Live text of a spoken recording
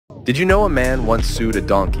Did you know a man once sued a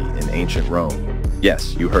donkey in ancient Rome?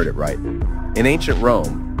 Yes, you heard it right. In ancient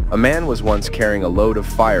Rome, a man was once carrying a load of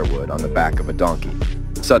firewood on the back of a donkey.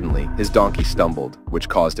 Suddenly, his donkey stumbled, which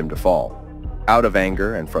caused him to fall. Out of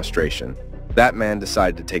anger and frustration, that man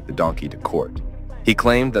decided to take the donkey to court. He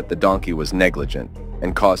claimed that the donkey was negligent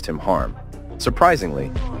and caused him harm.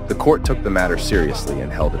 Surprisingly, the court took the matter seriously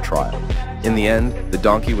and held a trial. In the end, the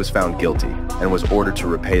donkey was found guilty and was ordered to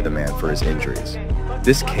repay the man for his injuries.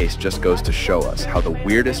 This case just goes to show us how the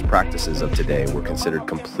weirdest practices of today were considered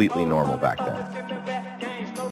completely normal back then.